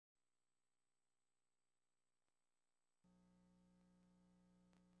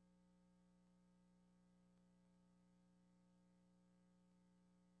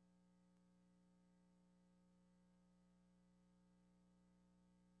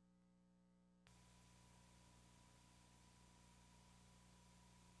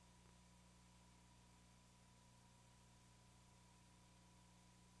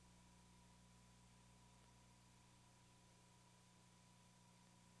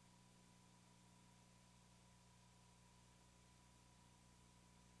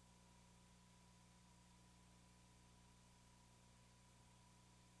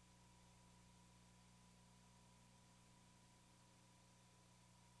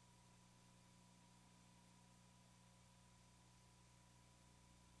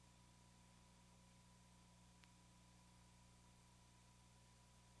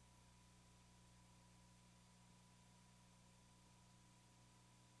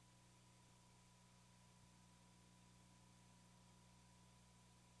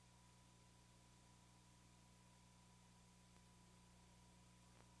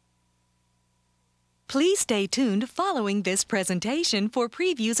Please stay tuned following this presentation for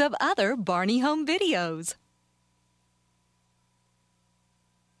previews of other Barney home videos.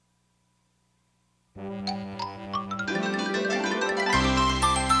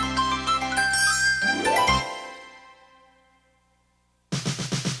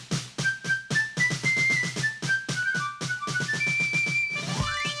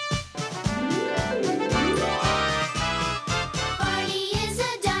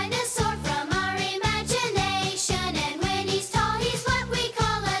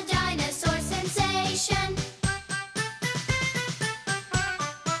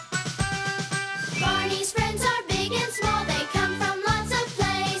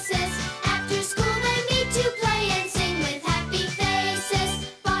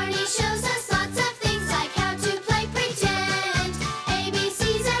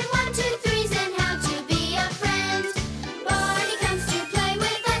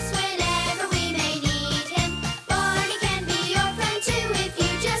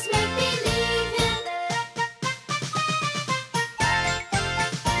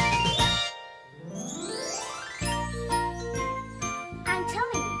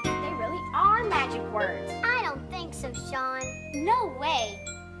 No way.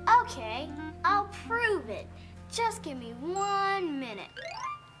 Okay, I'll prove it. Just give me 1 minute.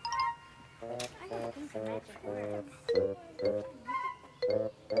 I gotta think of magic words.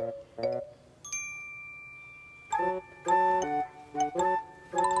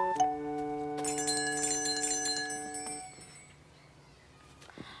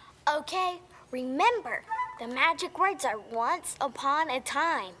 Okay, remember, the magic words are once upon a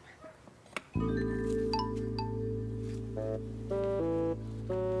time.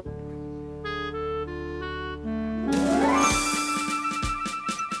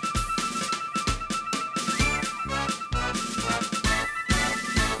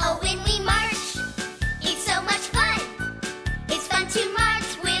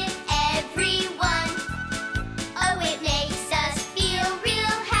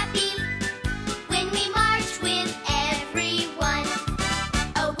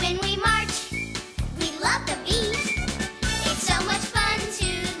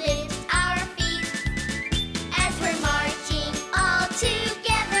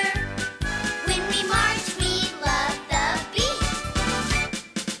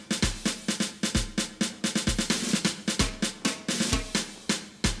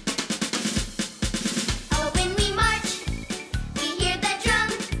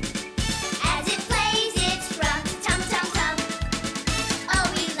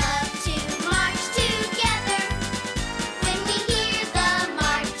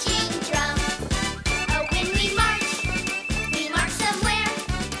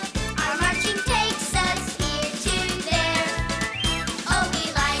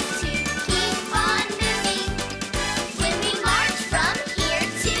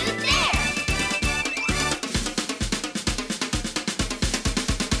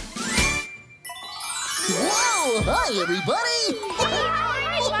 Hi, everybody!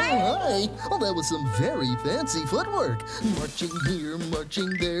 Hi! Oh, that was some very fancy footwork. Marching here, marching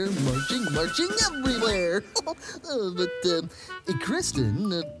there, marching everywhere.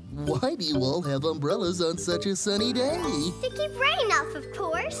 Kristen, why do you all have umbrellas on such a sunny day? To keep rain off, of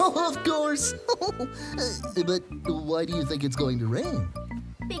course. Oh, of course. But why do you think it's going to rain?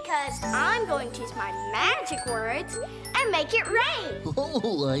 Because I'm going to use my magic words and make it rain.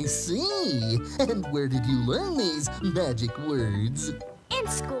 Oh, I see. And where did you learn these magic words? In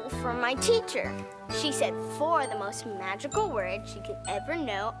school from my teacher. She said 4 of the most magical words you could ever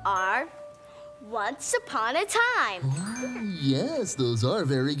know are once upon a time. Well, yes, those are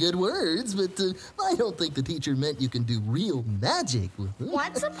very good words, but I don't think the teacher meant you can do real magic with them.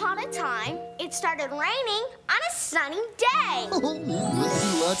 Once upon a time, it started raining on a sunny day. Oh, it would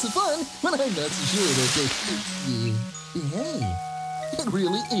be lots of fun, but I'm not so sure that hey, it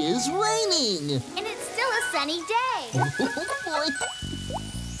really is raining. And it's still a sunny day. Oh, boy.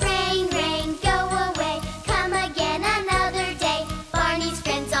 Rain, rain, go away. Come again another day. Barney's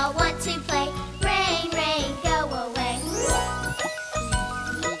friends all want to play. Rain, rain, go away.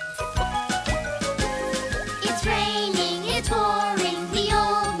 It's raining, it's pouring. The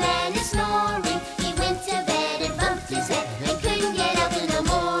old man is snoring. He went to bed and bumped his head and couldn't get up in the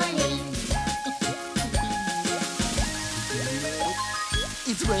morning.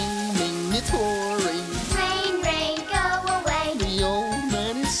 It's raining, it's pouring. Rain, rain, go away. The old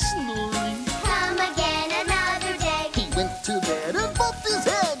man is snoring. Come again another day. He went to bed and bumped his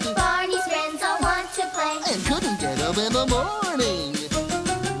head Barney's friends all want to play. and couldn't get up in the morning.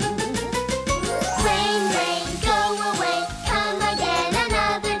 Rain, rain, go away. Come again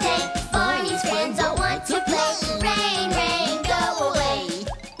another day. Barney's friends all want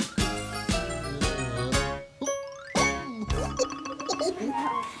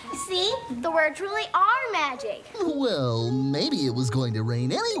The words really are magic. Well, maybe it was going to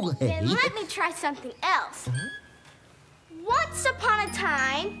rain anyway. Then let me try something else. Once upon a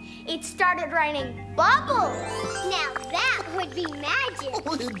time, it started raining bubbles. Now that would be magic.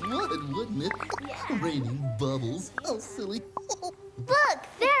 Oh, it would, wouldn't it? Yeah. Raining bubbles. How silly. Look,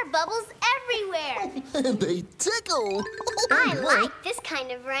 there are bubbles everywhere. And they tickle. I like this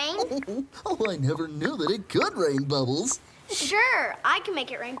kind of rain. Oh, I never knew that it could rain bubbles. Sure, I can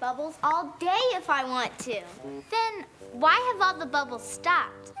make it rain bubbles all day if I want to. Then why have all the bubbles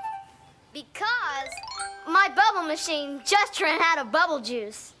stopped? Because my bubble machine just ran out of bubble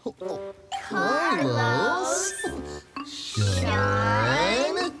juice. Carlos.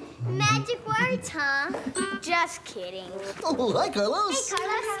 Shine. Magic words, huh? Just kidding. Oh, hi, Carlos. Hey,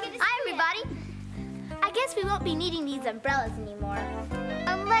 Carlos. Hi, everybody. I guess we won't be needing these umbrellas anymore.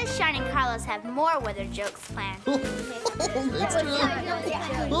 Unless Shine and Carlos have more weather jokes planned. That's true.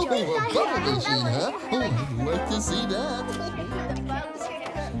 Oh, a bubble machine, huh? Oh, I'd like to see that.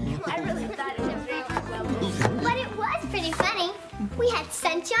 I really thought it was very cool. But it was pretty funny. We had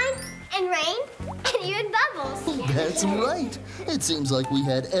sunshine and rain and even bubbles. That's right. It seems like we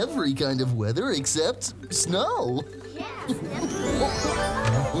had every kind of weather except snow. Yes.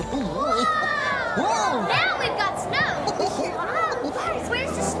 Whoa! Now we've got snow. Wow.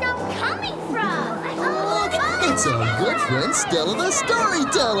 Where's the snow coming from? Look, it's our good friend Stella the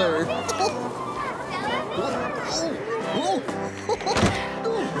Storyteller.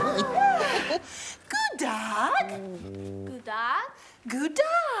 Good dog. Good dog? Good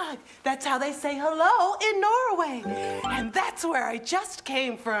dog. That's how they say hello in Norway. And that's where I just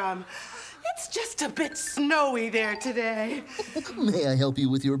came from. It's just a bit snowy there today. May I help you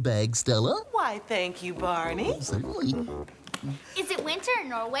with your bag, Stella? Why, thank you, Barney. Certainly. Is it winter in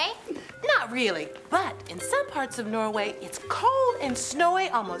Norway? Not really, but in some parts of Norway, it's cold and snowy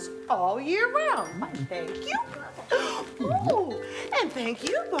almost all year round. Why, thank you. Ooh, and thank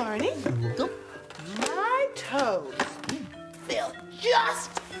you, Barney. You're welcome. My toes feel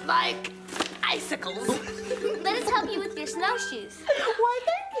just like icicles. Let us help you with your snowshoes. Why,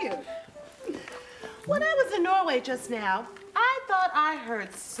 thank you. When I was in Norway just now, I thought I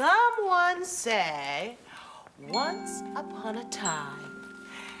heard someone say, "Once upon a time."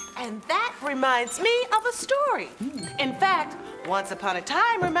 And that reminds me of a story. In fact, once upon a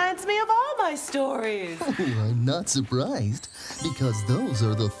time reminds me of all my stories. Oh, I'm not surprised, because those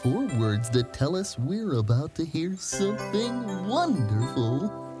are the 4 words that tell us we're about to hear something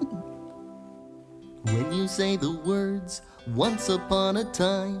wonderful. When you say the words, once upon a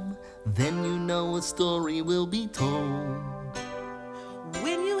time, then you know a story will be told.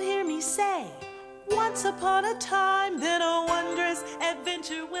 When you hear me say, "Once upon a time," then a wondrous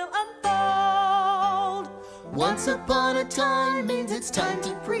adventure will unfold. Once upon a time means it's time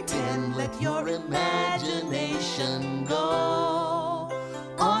to pretend. Let your imagination go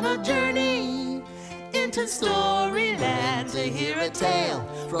on a journey into Storyland to hear a tale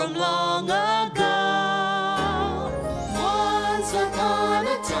from long ago. Once upon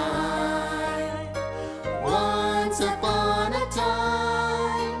a time, once upon a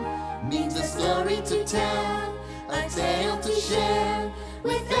time means a story to tell, a tale to share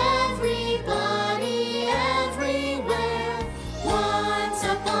with everybody, everywhere. Once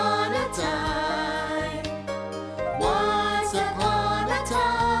upon a time, once upon a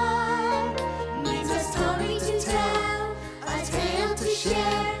time means a story to tell, a tale to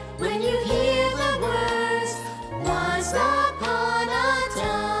share. When you hear the words, once upon a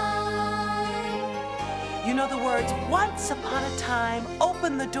time. You know, the words "once upon a time"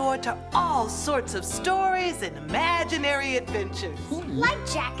 open the door to all sorts of stories and imaginary adventures. Like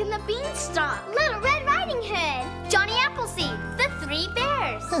Jack and the Beanstalk, Little Red Riding Hood, Johnny Appleseed, the 3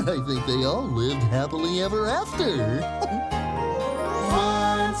 Bears. And I think they all lived happily ever after.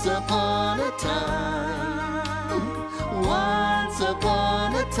 Once upon a time, once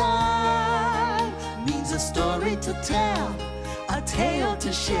upon a time means a story to tell, a tale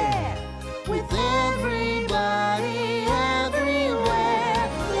to share with everybody, everywhere.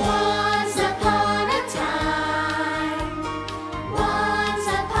 Once upon a time, once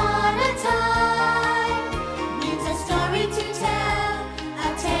upon a time means a story to tell, a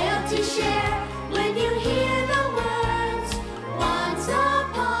tale to share. When you hear the words, once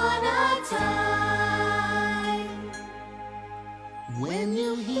upon a time. When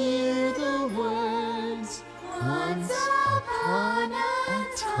you hear the words, once upon a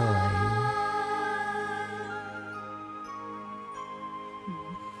time.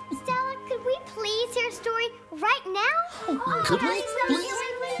 Stella, could we please hear a story right now? Could we? Please?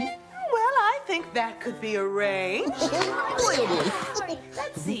 Well, I think that could be arranged. Boy, oh boy.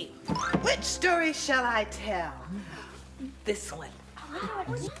 Let's see. Which Which story shall I tell? This one.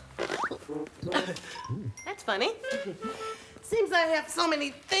 That's funny. Seems I have so many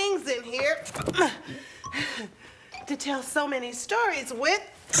things in here to tell so many stories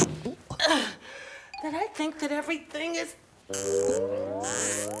with that I think that everything is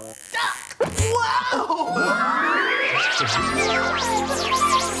stuck. Whoa!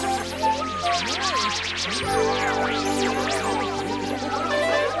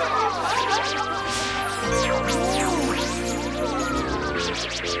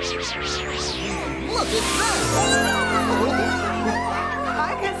 Look at that!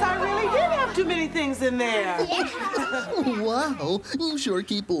 I guess I really did have too many things in there. Wow, you sure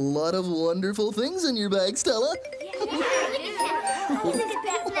keep a lot of wonderful things in your bag, Stella.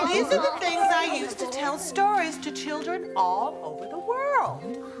 These are the things I use to tell stories to children all over the world.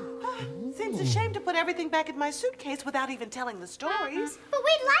 Seems a shame to put everything back in my suitcase without even telling the stories. But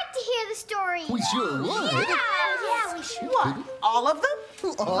we'd like to hear the stories. We sure would. Yeah, we should. What, all of them?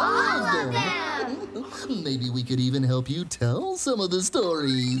 All of them. Maybe we could even help you tell some of the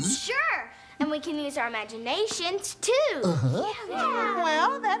stories. Sure. And we can use our imaginations, too. Yeah.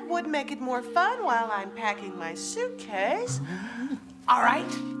 Well, that would make it more fun while I'm packing my suitcase. All right,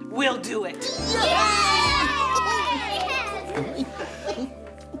 we'll do it. Yay!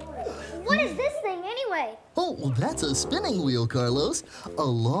 What is this thing, anyway? Oh, that's a spinning wheel, Carlos. A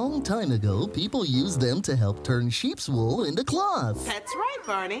long time ago, people used them to help turn sheep's wool into cloth. That's right,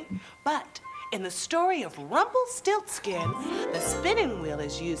 Barney. But in the story of Rumpelstiltskin, the spinning wheel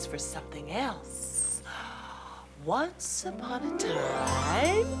is used for something else. Once upon a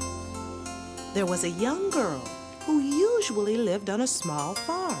time, there was a young girl who usually lived on a small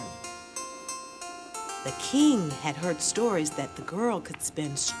farm. The king had heard stories that the girl could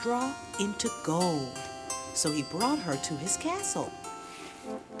spin straw into gold, so he brought her to his castle.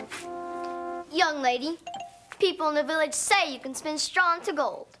 Young lady, people in the village say you can spin straw into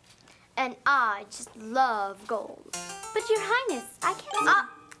gold. And I just love gold. But Your Highness, I can't...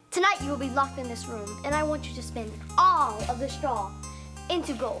 Tonight you will be locked in this room, and I want you to spin all of the straw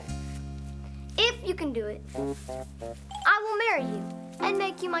into gold. If you can do it, I will marry you and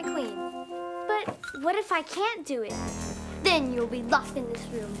make you my queen. But what if I can't do it? Then you'll be locked in this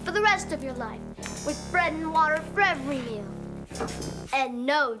room for the rest of your life with bread and water for every meal. And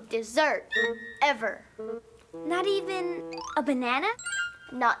no dessert, ever. Not even a banana?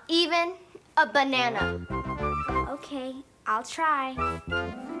 Not even a banana. Okay, I'll try.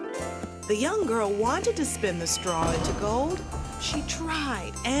 The young girl wanted to spin the straw into gold. She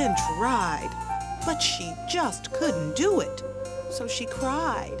tried and tried, but she just couldn't do it. So she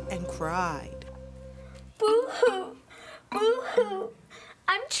cried and cried. Boo-hoo, boo-hoo.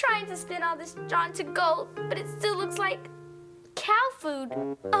 I'm trying to spin all this straw into gold, but it still looks like cow food.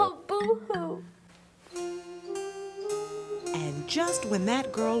 Oh, boo-hoo. And just when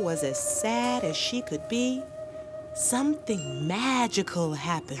that girl was as sad as she could be, something magical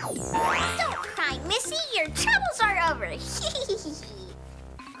happened. Don't cry, Missy. Your troubles are over.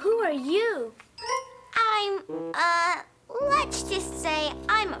 Who are you? Let's just say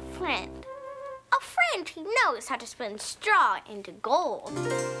I'm a friend. A friend who knows how to spin straw into gold.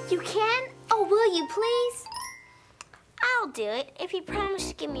 You can? Oh, will you please? I'll do it if you promise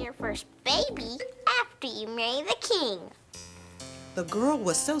to give me your first baby after you marry the king. The girl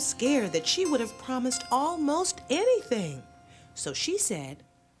was so scared that she would have promised almost anything. So she said,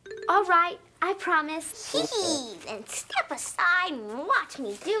 All right, I promise. Hee-hee, then step aside and watch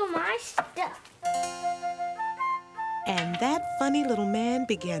me do my stuff. and that funny little man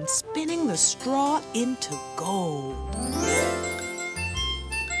began spinning the straw into gold.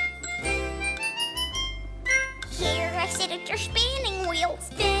 Here I sit at your spinning wheel,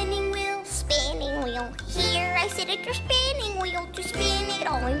 spinning wheel, spinning wheel. Here I sit at your spinning wheel to spin it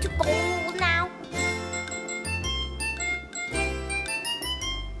all into gold now.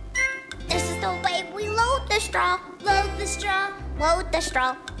 This is the way we load the straw, load the straw, load the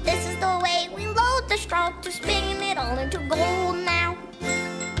straw. This is the way we load the straw to spin it all into gold now.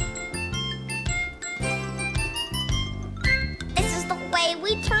 This is the way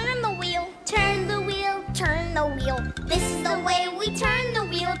we turn the wheel, turn the wheel, turn the wheel. This is the way we turn the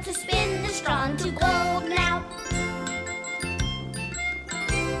wheel to spin the straw into gold now.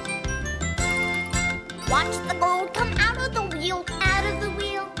 Watch the gold come out of the wheel, out of the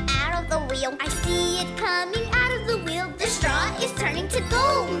wheel, out of the wheel. I see it coming out of the wheel. The straw is turning to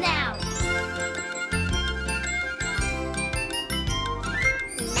gold now.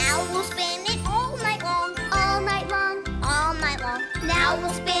 Now we'll spin it all night long, all night long, all night long. Now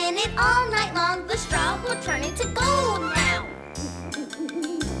we'll spin it all night long. The straw will turn into gold now.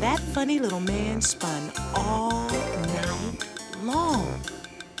 That funny little man spun all night long.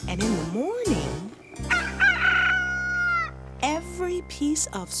 And in the morning, every piece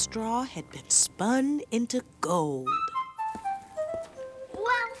of straw had been spun into gold.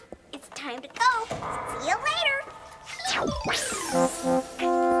 Well, it's time to go. See you later.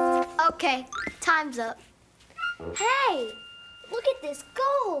 Okay, time's up. Hey, look at this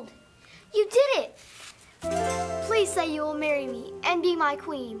gold. You did it. Please say you will marry me and be my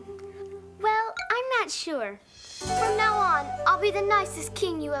queen. Well, I'm not sure. From now on, I'll be the nicest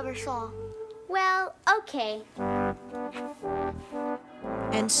king you ever saw. Well, okay.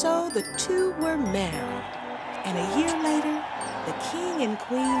 And so the two were married. And a year later, the king and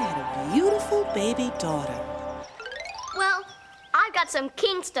queen had a beautiful baby daughter. Well, I've got some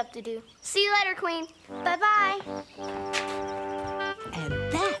king stuff to do. See you later, queen. Bye-bye. And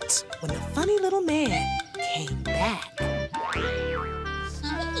that's when the funny little man came back.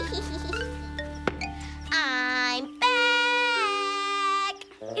 I'm back!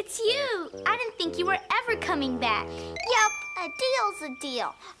 It's you! I didn't think you were ever coming back. Yep, a deal's a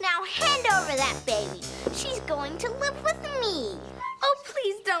deal. Now hand over that baby. She's going to live with me. Oh,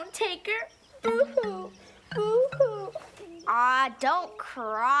 please don't take her. Boo-hoo. Boo-hoo. Don't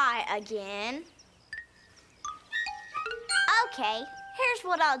cry again. Okay, here's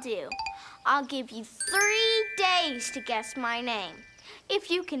what I'll do. I'll give you 3 days to guess my name. If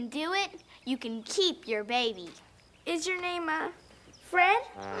you can do it, you can keep your baby. Is your name, Fred?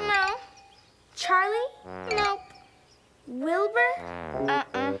 No. Charlie? Nope. Wilbur?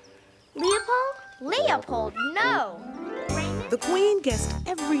 Leopold? Leopold, no. Raymond? The queen guessed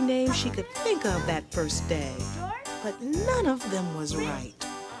every name she could think of that first day, but none of them was right.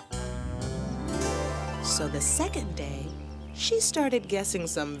 So the second day, she started guessing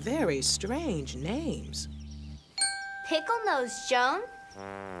some very strange names. Pickle-Nosed Joan?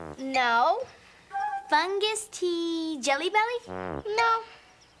 No. Fungus Tea Jelly Belly? No.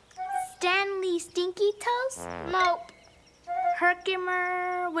 Stanley Stinky Toes? Nope.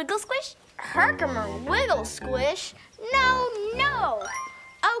 Herkimer Wiggle Squish? Herkimer Wiggle Squish? No, no.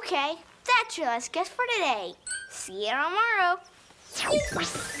 Okay, that's your last guess for today. See you tomorrow.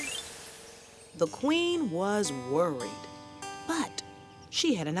 The queen was worried, but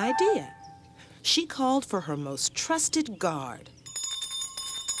she had an idea. She called for her most trusted guard.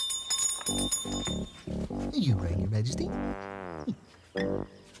 You rang, Your Majesty.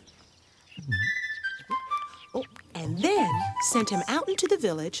 And then sent him out into the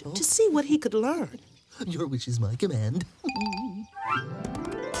village to see what he could learn. Your wish is my command.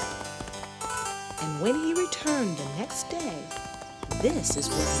 And when he returned the next day, this is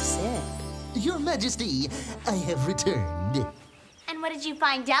what he said. Your Majesty, I have returned. And what did you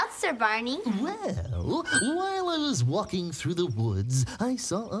find out, Sir Barney? Well, while I was walking through the woods, I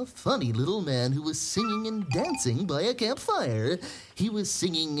saw a funny little man who was singing and dancing by a campfire. He was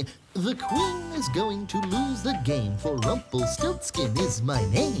singing, "The queen is going to lose the game, for Rumpelstiltskin is my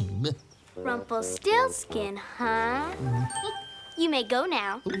name." Rumpelstiltskin, huh? You may go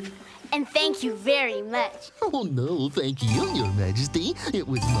now. And thank you very much. Oh, no, thank you, Your Majesty. It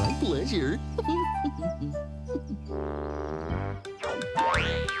was my pleasure.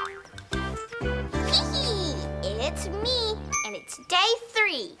 It's me, and it's day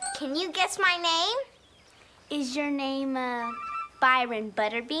 3. Can you guess my name? Is your name, Byron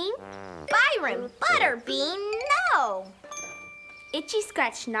Butterbean? Byron Butterbean? No. Itchy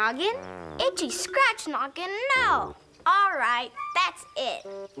Scratch Noggin? Itchy Scratch Noggin? No. All right, that's it.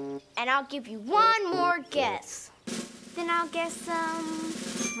 And I'll give you one more guess. Then I'll guess,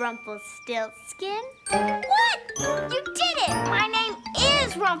 Rumpelstiltskin? What? You did it! My name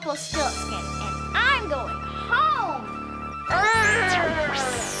is Rumpelstiltskin, and I'm going home.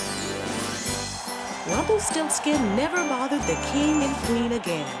 Rumpelstiltskin never bothered the king and queen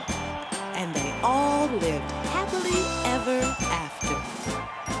again, and they all lived happily ever after.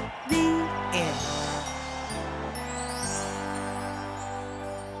 The end.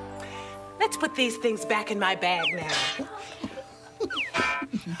 Let's put these things back in my bag now.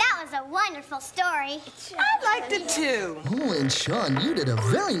 That was a wonderful story. I liked it too. Oh, and Sean, you did a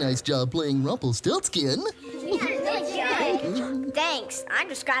very nice job playing Rumpelstiltskin. Thanks. I'm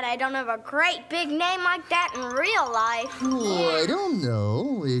just glad I don't have a great big name like that in real life. Oh, I don't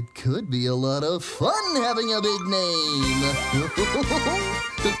know. It could be a lot of fun having a big name.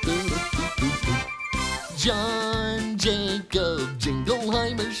 John Jacob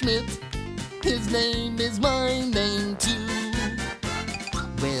Jingleheimer Schmidt. His name is my name too.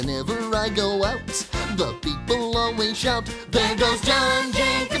 Whenever I go out, the people always shout, "There goes John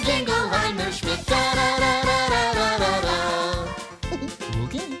Jacob Jingleheimer Schmidt." Da da da da da da da.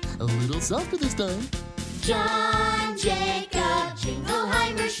 Okay. softer this time. John Jacob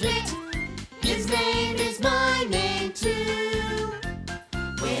Jingleheimer Schmidt. His name is my name too.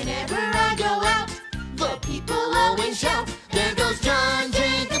 Whenever I go out, the people always shout, there goes John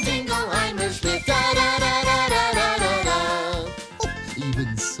Jacob Jingleheimer Schmidt. Da da da da da da da da. Oh,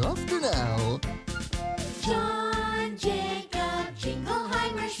 even softer now. John Jacob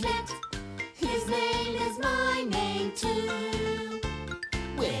Jingleheimer Schmidt. His name is my name too.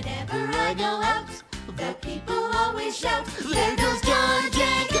 Whenever I go out, the people always shout, there goes John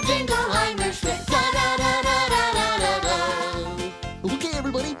Jacob Jingleheimer Schmidt. Da da da da da da da da. Okay,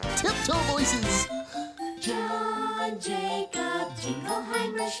 everybody, tiptoe voices. John Jacob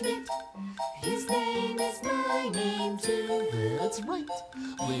Jingleheimer Schmidt. His name is my name too. That's right.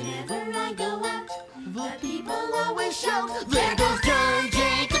 Whenever I go out, the people always shout, there goes John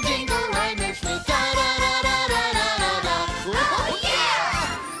Jacob Jingleheimer Schmidt. Da da da da da da da da. Oh yeah!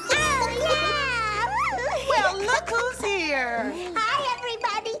 Oh, yeah! Well, look who's here. Hi,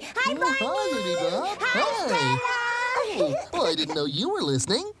 everybody. Hi, Barney. Hi, Baby Bob. Hi, Stella. Oh, well, I didn't know you were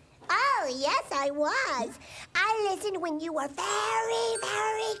listening. Oh, yes, I was. I listened when you were very,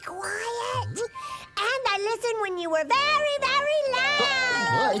 very quiet. And I listened when you were very, very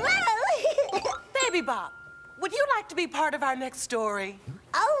loud. Baby Bob, would you like to be part of our next story?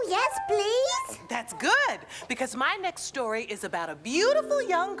 Oh, yes, please. That's good, because my next story is about a beautiful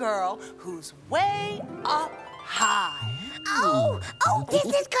young girl who's way up high. Oh, this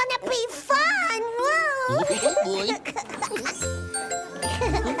is gonna be fun. Whoa. Oh, boy.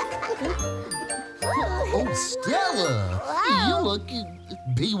 Oh, Stella, you look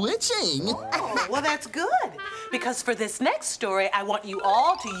bewitching. Oh, well, that's good, because for this next story, I want you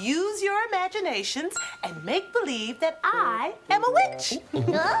all to use your imaginations and make believe that I am a witch.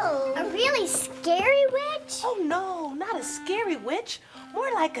 Oh. A really scary witch? Oh, no, not a scary witch,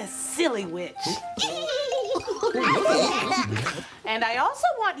 more like a silly witch. And I also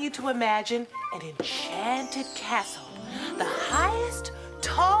want you to imagine an enchanted castle, the highest,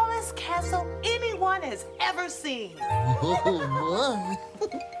 tallest castle anyone has ever seen. Oh, my.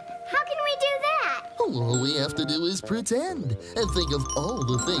 How can we do that? All we have to do is pretend and think of all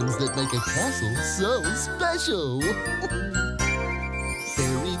the things that make a castle so special.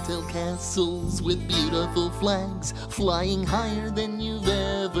 Fairy tale castles with beautiful flags flying higher than you've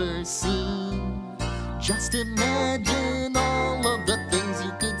ever seen. Just imagine all of the things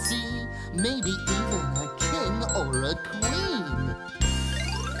you could see, maybe even a king or a queen.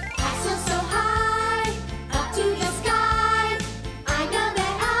 Castle so high, up to the sky. I know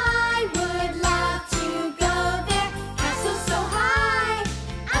that I would love to go there. Castle so high,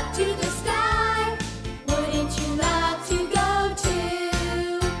 up to the sky. Wouldn't you love to go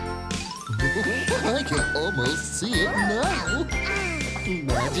too? I can almost see it now.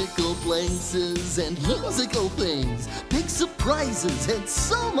 Magical places and musical things, big surprises and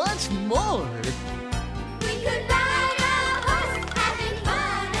so much more. We could ride a horse, having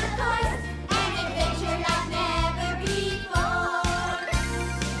fun, of course, an adventure like never before.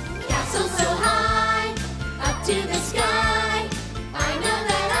 Castle so high, up to the sky. I know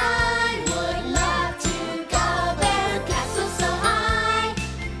that I would love to go there. Castle so high,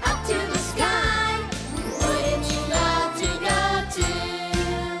 up to the sky. Wouldn't you love to go too?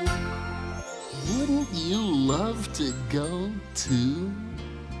 Wouldn't you love to go too?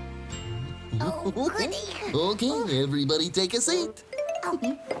 Oh, goody. Okay, everybody take a seat. Oh,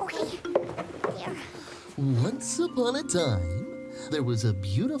 okay. There. Once upon a time, there was a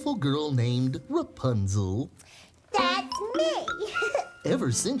beautiful girl named Rapunzel. That's me.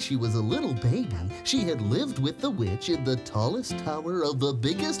 Ever since she was a little baby, she had lived with the witch in the tallest tower of the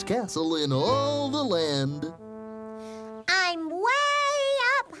biggest castle in all the land. I'm way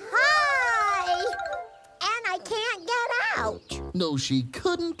up high. And I can't get out. No, she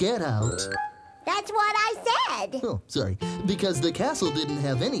couldn't get out. That's what I said. Oh, sorry. Because the castle didn't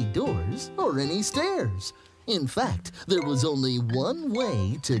have any doors or any stairs. In fact, there was only one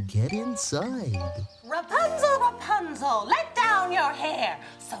way to get inside. Rapunzel, Rapunzel, let down your hair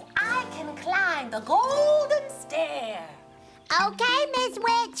so I can climb the golden stair. Okay, Miss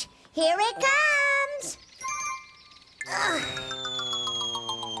Witch. Here it comes. Ugh.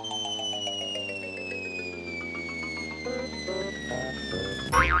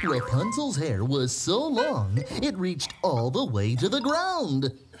 Rapunzel's hair was so long, it reached all the way to the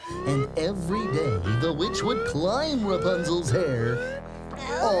ground. And every day, the witch would climb Rapunzel's hair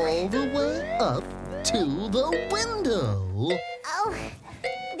all the way up to the window. Oh,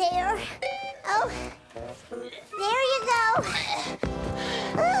 there. Oh, there you go.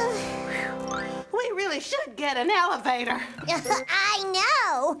 We really should get an elevator. I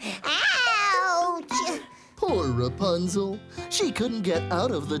know. Ouch! Poor Rapunzel. She couldn't get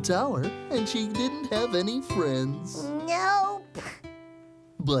out of the tower, and she didn't have any friends. Nope.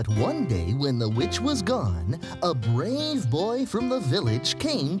 But one day, when the witch was gone, a brave boy from the village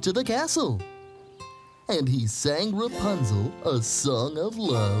came to the castle. And he sang Rapunzel a song of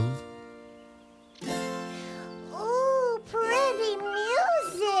love. Ooh, pretty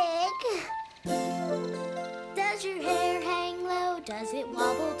music. Does your hair hang low? Does it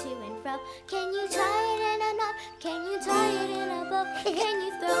wobble to and fro? Can you tie it in a knot? Can you tie it in a bow? Can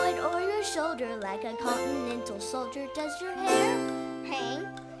you throw it o'er your shoulder like a continental soldier? Does your hair hang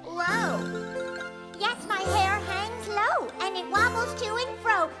low? Yes, my hair hangs low, and it wobbles to and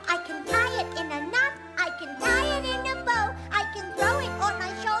fro. I can tie it in a knot. I can tie it in a bow. I can throw it on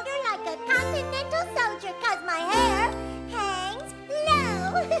my shoulder like a continental soldier, 'cause my hair hangs low.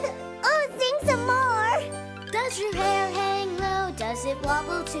 Oh, sing some more. Does your hair hang low? Does it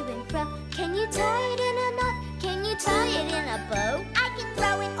wobble to and fro? Can you tie it in a knot? Can you tie it in a bow? I can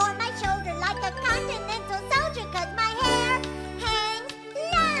throw it on my shoulder like a continental soldier, 'cause my hair hangs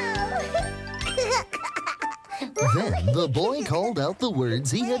low. Then the boy called out the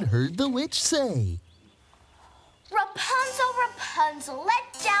words he had heard the witch say. Rapunzel, Rapunzel,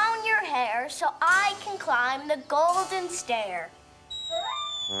 let down your hair so I can climb the golden stair.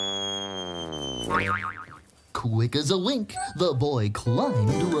 Quick as a wink, the boy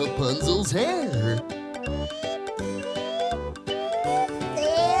climbed Rapunzel's hair.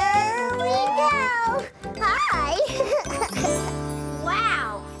 There we go. Hi.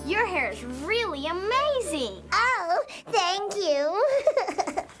 Wow, your hair is really amazing. Oh, thank you.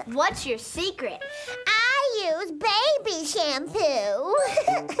 What's your secret? I use baby shampoo.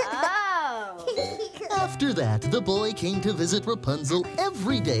 Oh. After that, the boy came to visit Rapunzel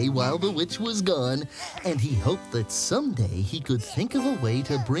every day while the witch was gone, and he hoped that someday he could think of a way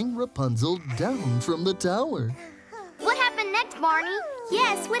to bring Rapunzel down from the tower. What happened next, Barney?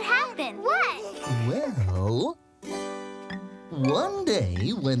 Yes, what happened? What? Well, one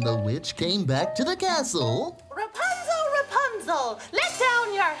day when the witch came back to the castle, Rapunzel, Rapunzel, let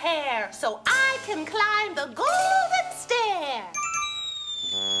down your hair so I can climb the golden stair.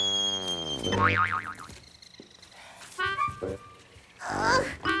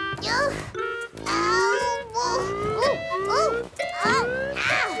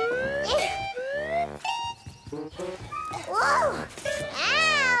 Whoa!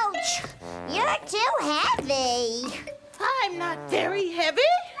 Ouch! You're too heavy. I'm not very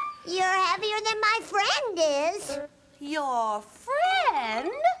heavy. You're heavier than my friend is. Your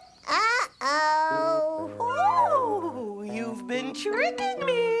friend? Uh-oh. Oh, you've been tricking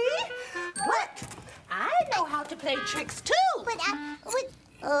me. But I know how to play tricks too.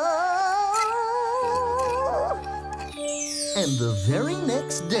 Oh. and the very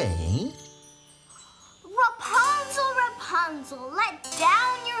next day... Rapunzel, Rapunzel, let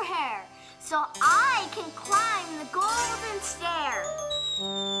down your hair so I can climb the golden stair.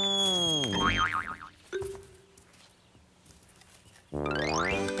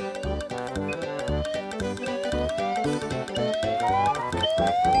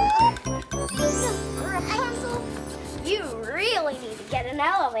 Rapunzel, you really need to get an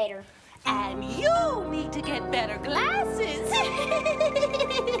elevator. And you need to get better glasses.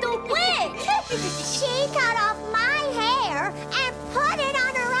 The witch! She cut off my hair and put it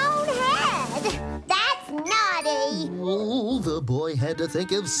on her own head. That's naughty. Oh, the boy had to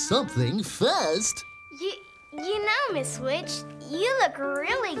think of something fast. You know, Miss Witch, you look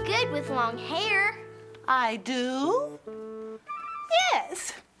really good with long hair. I do?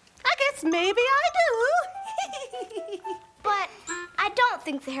 Yes, I guess maybe I do. But I don't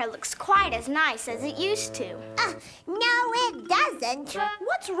think the hair looks quite as nice as it used to. No, it doesn't.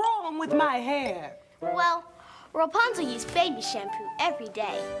 What's wrong with my hair? Well, Rapunzel used baby shampoo every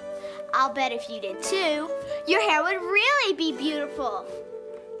day. I'll bet if you did too, your hair would really be beautiful.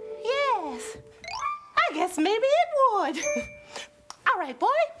 Yes, I guess maybe it would. All right, boy,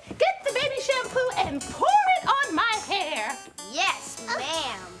 get the baby shampoo and pour it on my hair. Yes,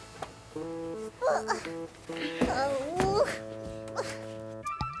 ma'am. Oh.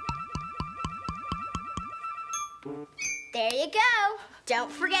 There you go.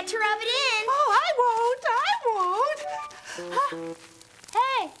 Don't forget to rub it in. Oh, I won't.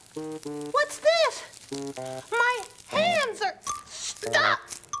 Hey, what's this? My hands are stuck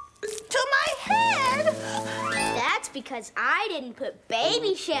to my head. That's because I didn't put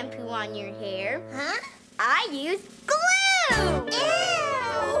baby shampoo on your hair. Huh? I used glue.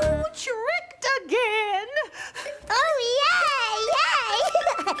 Ew, tricked again. Oh, yay,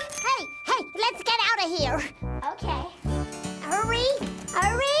 yay. Hey, let's get out of here.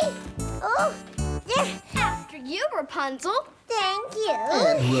 Rapunzel. Thank you.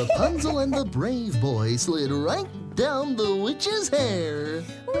 And Rapunzel and the brave boy slid right down the witch's hair.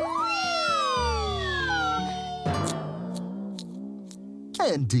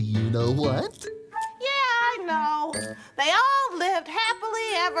 And do you know what? Yeah, I know. They all lived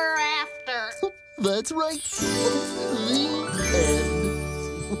happily ever after. That's right.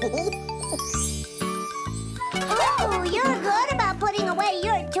 The end. Oh, you're good about putting away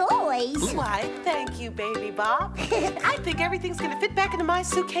your toys. Why, thank you, Baby Bop. I think everything's gonna fit back into my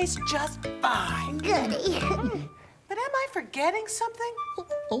suitcase just fine. Goody. But am I forgetting something?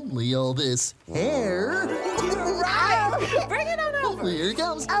 Only all this hair. Right! Bring it on over. Here it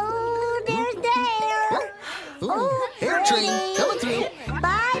comes. Oh, there's the hair. Oh, hair train coming through.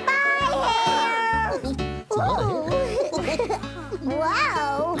 Bye-bye, hair. It's a lot of hair.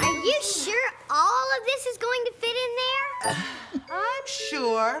 Wow. Are you sure all of this is going to fit in there? I'm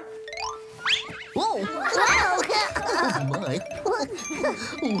sure. Whoa! Oh, my.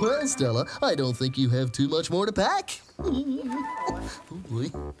 Well, Stella, I don't think you have too much more to pack.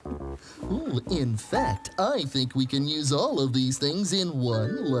 Ooh, in fact, I think we can use all of these things in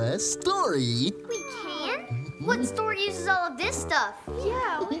one last story. We can? What story uses all of this stuff?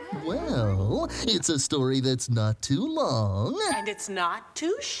 Yeah. Well, it's a story that's not too long. And it's not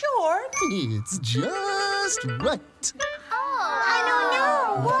too short. It's just right. Oh, I don't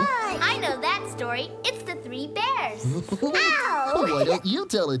know. What? I know that story. It's the Three Bears. Ow. Why don't you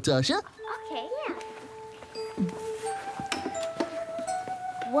tell it, Tasha? Okay, yeah.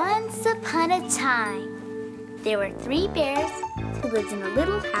 Once upon a time, there were 3 bears who lived in a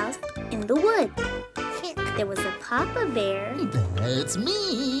little house in the woods. There was a Papa Bear, That's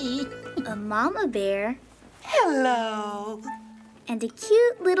me. a Mama Bear, Hello. and a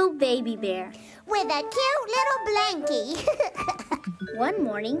cute little baby bear. With a cute little blankie. One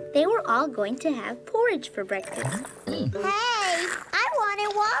morning, they were all going to have porridge for breakfast. Hey, I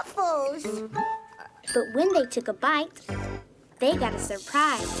wanted waffles. But when they took a bite, they got a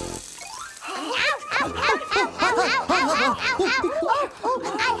surprise. Ow, ow, ow, ow, ow, ow, ow, ow, ow. Oh,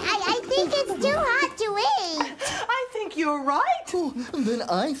 I think it's too hot to eat. I think you're right. Oh, then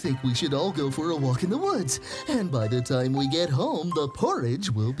I think we should all go for a walk in the woods. And by the time we get home, the porridge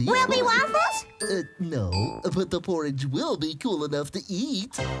will be... Will be waffles? No, but the porridge will be cool enough to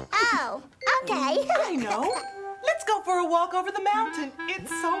eat. Oh, okay. I know. Let's go for a walk over the mountain. It's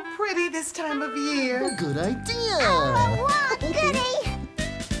so pretty this time of year. Good idea. Walk, goody.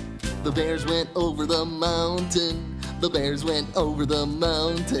 The bears went over the mountain. The bears went over the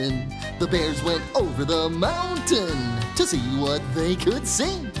mountain. The bears went over the mountain to see what they could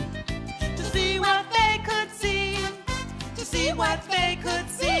see. To see what they could see. To see what they could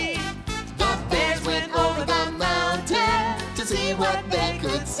see. The bears went over the mountain to see what they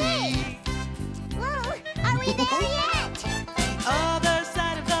could see. Whoa, are we there yet? Other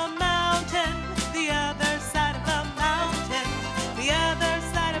side of the mountain. The other side of the mountain. The other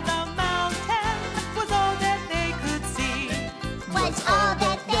side of the mountain was all that they could see. Was all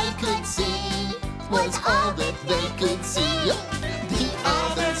that they could see. Was all that they could see. The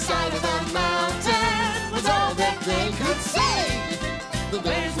other side of the mountain was all that they could see. The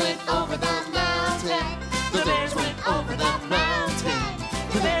bears went over the mountain. The bears went over the mountain.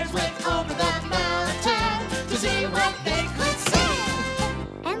 The bears went over the mountain to see what they could see.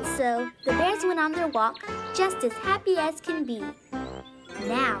 And so, the bears went on their walk just as happy as can be.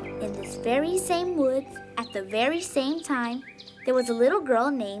 Now, in this very same woods, at the very same time, there was a little girl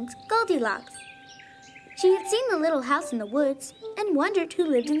named Goldilocks. She had seen the little house in the woods and wondered who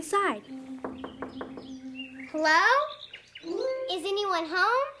lived inside. Hello? Is anyone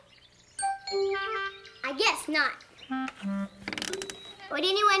home? I guess not. Would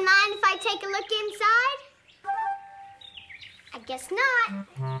anyone mind if I take a look inside? I guess not.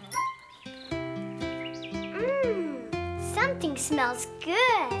 Something smells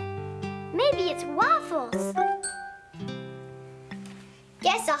good. Maybe it's waffles.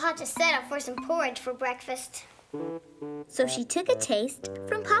 Guess I'll have to set up for some porridge for breakfast. So she took a taste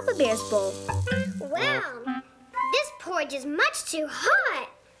from Papa Bear's bowl. Wow, this porridge is much too hot.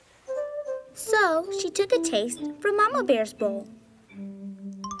 So she took a taste from Mama Bear's bowl.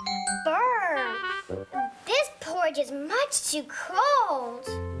 Brr, this porridge is much too cold.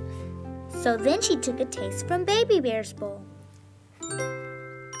 So then she took a taste from Baby Bear's bowl.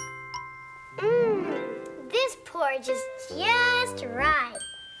 This porridge is just right.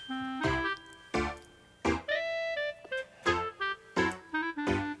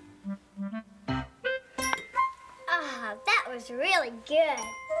 Ah, that was really good.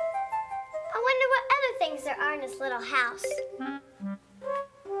 I wonder what other things there are in this little house.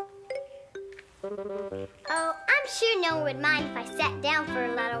 Oh, I'm sure no one would mind if I sat down for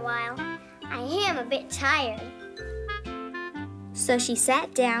a little while. I am a bit tired. So she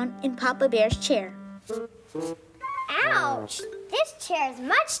sat down in Papa Bear's chair. Ouch! This chair is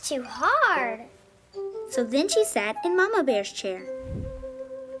much too hard. So then she sat in Mama Bear's chair.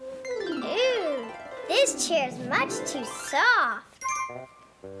 Ooh, this chair is much too soft.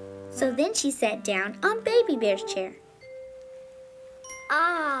 So then she sat down on Baby Bear's chair.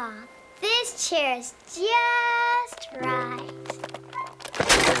 Ah, this chair is just right.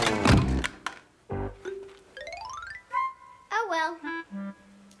 Oh well.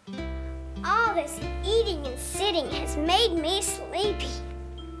 All this eating and sitting has made me sleepy.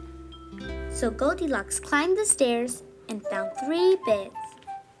 So Goldilocks climbed the stairs and found 3 beds.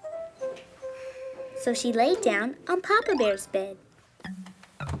 So she laid down on Papa Bear's bed.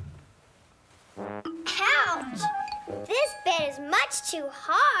 Ouch! This bed is much too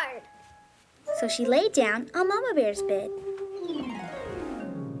hard. So she laid down on Mama Bear's bed.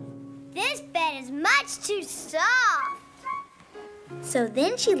 This bed is much too soft. So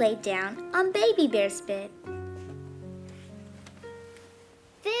then she laid down on Baby Bear's bed.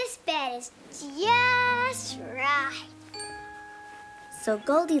 This bed is just right. So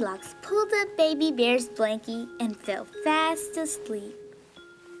Goldilocks pulled up Baby Bear's blankie and fell fast asleep.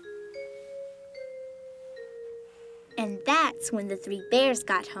 And that's when the 3 bears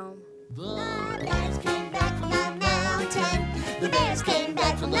got home. The bears came back from the mountain. The bears came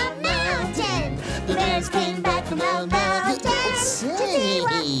back from the mountain. The bears came back from the mountain.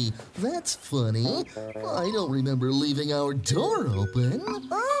 Say, that's funny. I don't remember leaving our door open.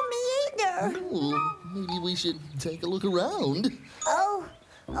 Oh, me either. Oh, maybe we should take a look around. Oh,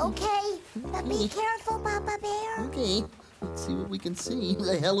 okay. But be careful, Papa Bear. Okay, let's see what we can see.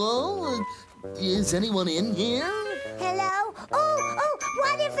 Hello? Is anyone in here? Hello? Oh,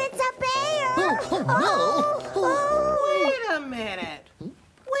 what if it's a bear? Oh, no. Wait a minute. We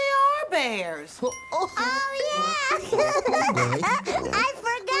are bears. Oh, yeah. I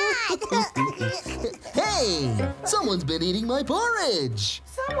forgot. Hey, someone's been eating my porridge.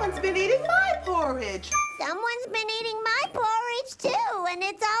 Someone's been eating my porridge. Someone's been eating my porridge, too, and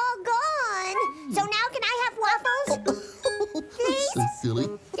it's all gone. So now can I have waffles? Please? So silly.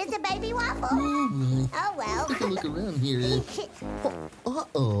 Just a baby waffle? All right. Oh, well. Take a look around here.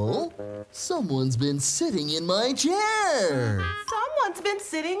 Uh-oh. Someone's been sitting in my chair. Someone's been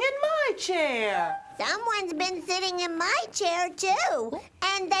sitting in my chair. Someone's been sitting in my chair, too,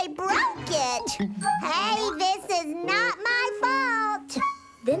 and they broke it. Hey, this is not my fault.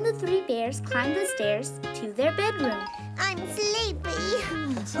 Then the 3 bears climbed the stairs to their bedroom. I'm sleepy.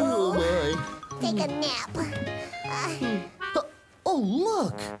 So am I. Take a nap. Oh,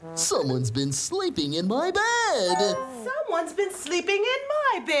 look! Someone's been sleeping in my bed! Someone's been sleeping in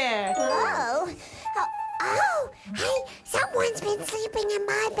my bed. Oh, hey, someone's been sleeping in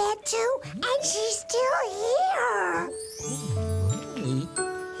my bed, too, and she's still here. Hey,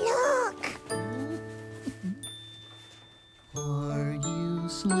 Look. are you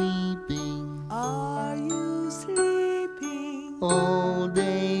sleeping Are you sleeping all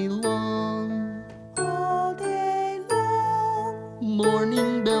day long? all day long?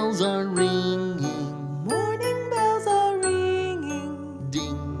 Morning bells are ringing, Morning bells are ringing.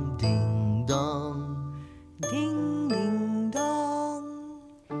 ding, ding, dong. Ding, ding, dong.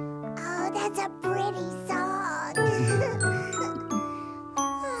 Oh, that's a pretty song.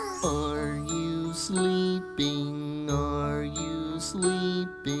 Are you sleeping? Are you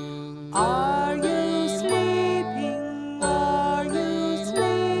sleeping? Are you day sleeping? long? Are you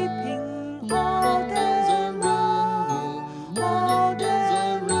sleeping? All day long. All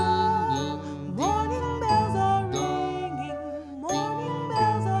day long. Morning bells are ringing. Morning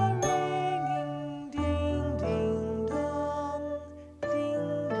bells are ringing. Ding, ding, dong.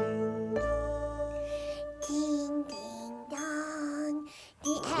 Ding, ding, dong. Ding, ding, dong.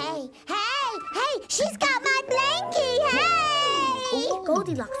 Hey, she's got my blankie, hey!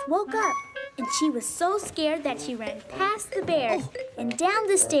 Goldilocks woke up, and she was so scared that she ran past the bears and down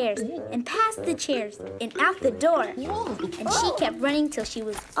the stairs and past the chairs and out the door. And she kept running till she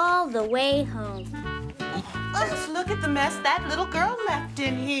was all the way home. Let's look at the mess that little girl left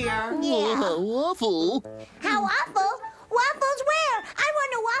in here. Oh, waffle! How waffle? Waffles where? I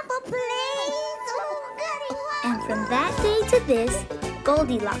want a waffle, please. Oh, goody waffle. And from that day to this,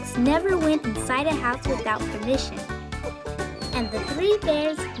 Goldilocks never went inside a house without permission. And the 3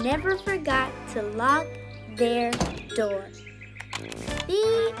 bears never forgot to lock their door.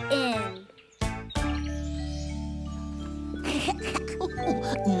 The end.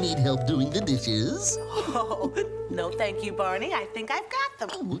 Need help doing the dishes? Oh, no thank you, Barney. I think I've got them.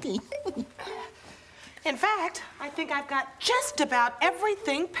 Oh, okay. In fact, I think I've got just about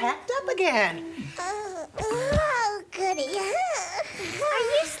everything packed up again. Oh, goody. Are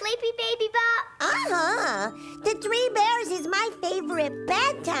you sleepy, Baby Bop? Uh-huh. The Three Bears is my favorite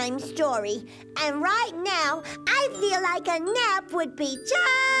bedtime story. And right now, I feel like a nap would be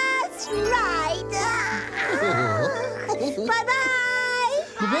just right. Bye-bye.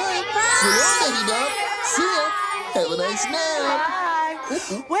 Bye-bye. So long, Baby Bop. See ya. Have a nice nap. Bye.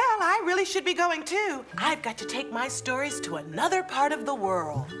 Well, I really should be going too. I've got to take my stories to another part of the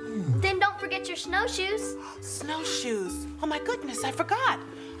world. Then don't forget your snowshoes. Snowshoes. Oh my goodness, I forgot.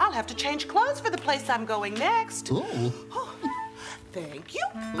 I'll have to change clothes for the place I'm going next. Oh. Oh, thank you.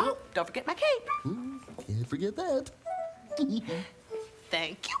 Oh, don't forget my cape. Can't forget that.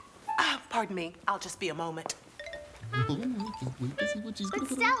 Thank you. Pardon me, I'll just be a moment. Can't wait to see what she's But gonna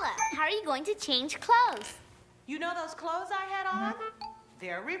put on. Stella, how are you going to change clothes? You know those clothes I had on?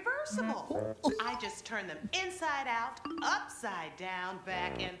 They're reversible. I just turn them inside out, upside down,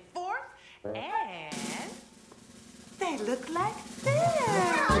 back and forth, and they look like this.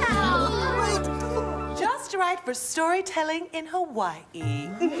 Just right for storytelling in Hawaii.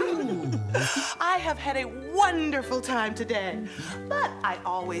 I have had a wonderful time today, but I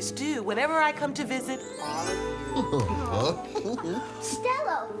always do whenever I come to visit all of you.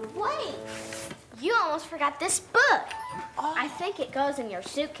 Stella, wait. You almost forgot this book. I think it goes in your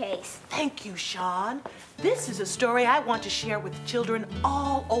suitcase. Thank you, Sean. This is a story I want to share with children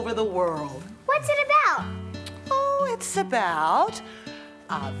all over the world. What's it about? Oh, it's about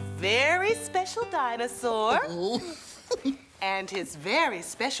a very special dinosaur and his very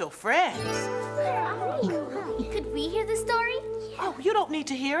special friends. Could we hear the story? Oh, you don't need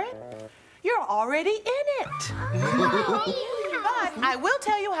to hear it. You're already in it. But I will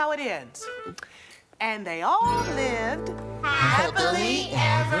tell you how it ends. And they all lived happily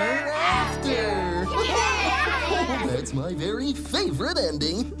ever after. That's my very favorite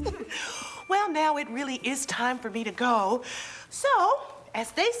ending. Well, now it really is time for me to go. So,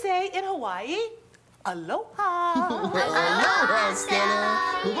 as they say in Hawaii, aloha. Aloha, Stella.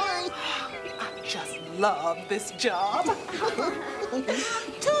 Bye-bye. I just love this job.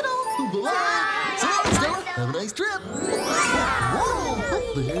 Toodles. Bye-bye. So long, Stella. Have a nice trip.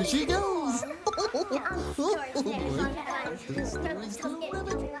 Whoa, there she goes.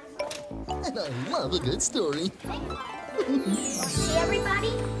 And I love a good story. See,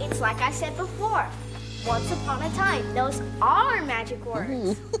 everybody? It's like I said before. Once upon a time, those are magic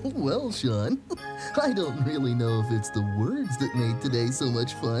words. Well, Sean, I don't really know if it's the words that made today so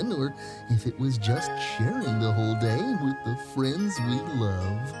much fun or if it was just sharing the whole day with the friends we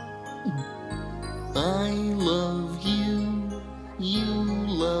love. I love you, you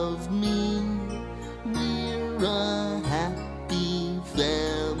love me. We're a happy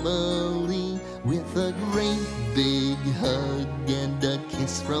family with a great big hug and a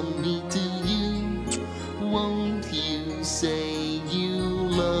kiss from me to you. Won't you say you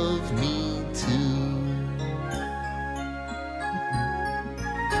love me too?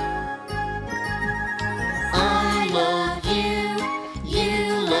 I love you,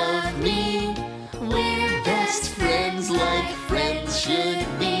 you love me. We're best friends like friends should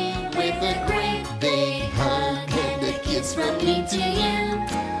be. With a great big hug and a kiss from me to you.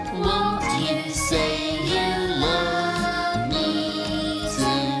 Won't you say you love me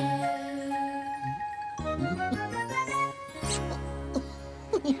too?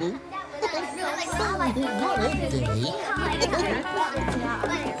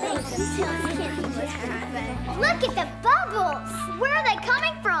 Look at the bubbles! Where are they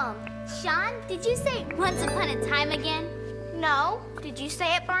coming from? Sean, did you say once upon a time again? No. Did you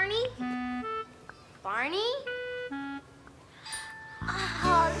say it, Barney? Barney?